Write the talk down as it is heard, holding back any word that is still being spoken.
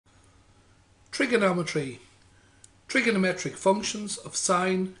Trigonometry, trigonometric functions of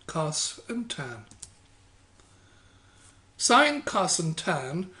sine, cos and tan. Sine, cos and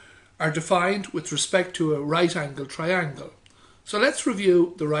tan are defined with respect to a right angle triangle. So let's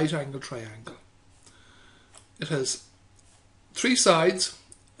review the right angle triangle. It has three sides,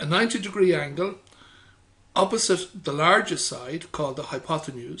 a 90-degree angle opposite the largest side called the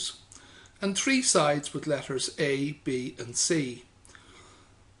hypotenuse, and three sides with letters A, B and C.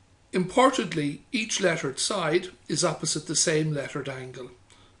 Importantly, each lettered side is opposite the same lettered angle.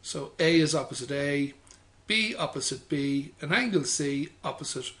 So A is opposite A, B opposite B, and angle C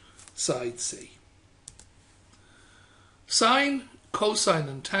opposite side C. Sine, cosine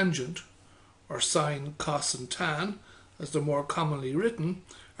and tangent, or sine, cos and tan, as they're more commonly written,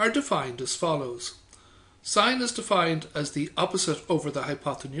 are defined as follows. Sine is defined as the opposite over the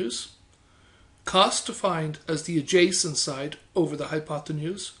hypotenuse, cos defined as the adjacent side over the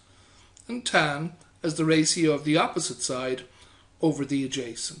hypotenuse, and tan as the ratio of the opposite side over the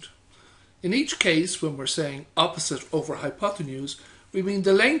adjacent. In each case, when we're saying opposite over hypotenuse, we mean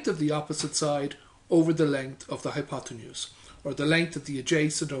the length of the opposite side over the length of the hypotenuse, or the length of the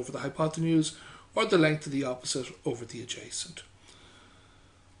adjacent over the hypotenuse, or the length of the opposite over the adjacent.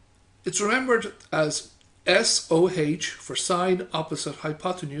 It's remembered as SOH for sine opposite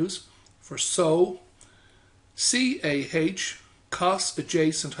hypotenuse, for SO, CAH, cos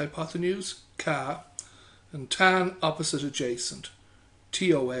adjacent hypotenuse, CA, and tan opposite adjacent,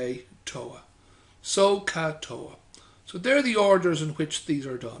 TOA, TOA. So, CA, TOA. So they're the orders in which these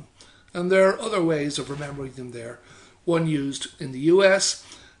are done. And there are other ways of remembering them there. One used in the US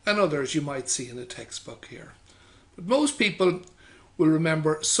and others you might see in a textbook here. But most people will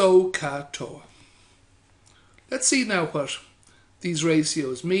remember SO, CA, TOA. Let's see now what these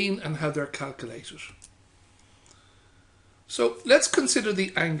ratios mean and how they're calculated. So let's consider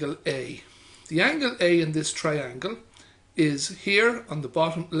the angle A. The angle A in this triangle is here on the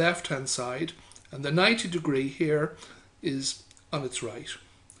bottom left hand side, and the 90 degree here is on its right.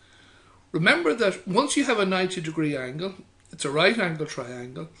 Remember that once you have a 90 degree angle, it's a right angle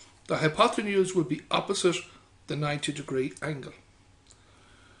triangle, the hypotenuse will be opposite the 90 degree angle.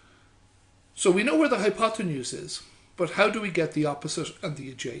 So we know where the hypotenuse is, but how do we get the opposite and the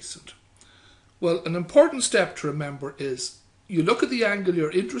adjacent? Well, an important step to remember is you look at the angle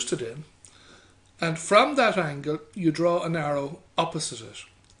you're interested in, and from that angle you draw an arrow opposite it,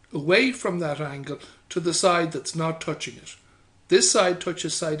 away from that angle to the side that's not touching it. This side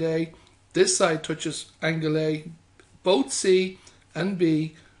touches side A, this side touches angle A, both C and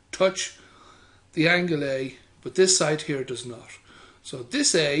B touch the angle A, but this side here does not. So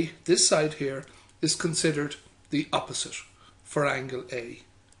this A, this side here, is considered the opposite for angle A.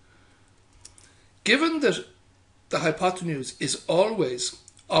 Given that the hypotenuse is always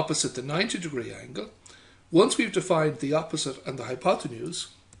opposite the 90 degree angle, once we've defined the opposite and the hypotenuse,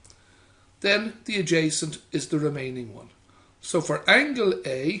 then the adjacent is the remaining one. So for angle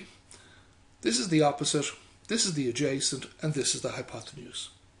A, this is the opposite, this is the adjacent, and this is the hypotenuse.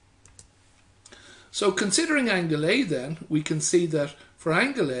 So considering angle A then, we can see that for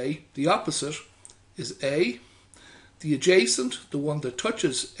angle A, the opposite is A, the adjacent, the one that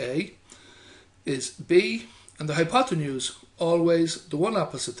touches A, is B, and the hypotenuse, always the one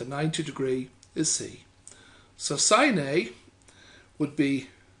opposite the 90 degree, is C. So sine A would be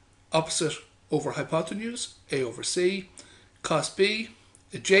opposite over hypotenuse, A over C, cos B,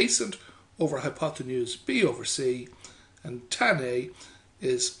 adjacent over hypotenuse, B over C, and tan A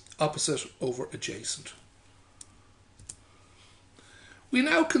is opposite over adjacent. We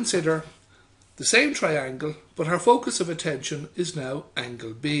now consider the same triangle, but our focus of attention is now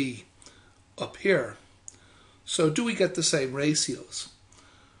angle B, up here. So do we get the same ratios?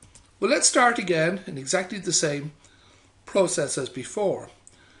 Well, let's start again in exactly the same process as before.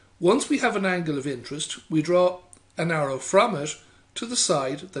 Once we have an angle of interest, we draw an arrow from it to the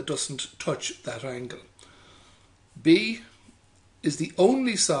side that doesn't touch that angle. B is the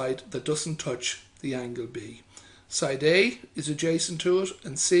only side that doesn't touch the angle B. Side A is adjacent to it,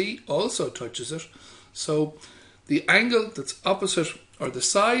 and C also touches it. So the angle that's opposite, or the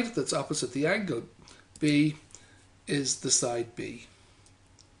side that's opposite the angle B, is the side B.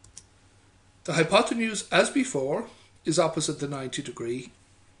 The hypotenuse, as before, is opposite the 90 degree,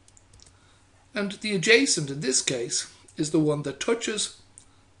 and the adjacent in this case is the one that touches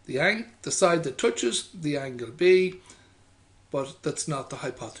the side that touches the angle B, but that's not the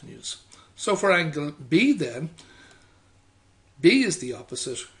hypotenuse. So for angle B then, B is the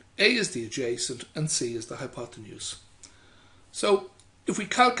opposite, A is the adjacent, and C is the hypotenuse. So if we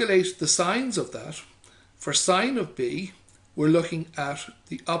calculate the sines of that, for sine of B, we're looking at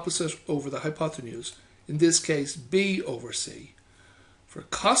the opposite over the hypotenuse, in this case b over c. For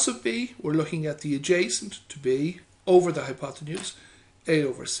cos of b, we're looking at the adjacent to b over the hypotenuse, a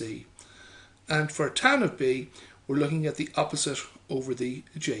over c. And for tan of b, we're looking at the opposite over the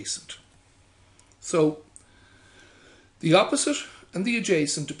adjacent. So the opposite and the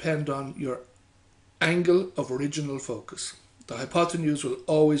adjacent depend on your angle of original focus. The hypotenuse will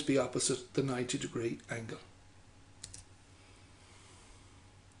always be opposite the 90-degree angle.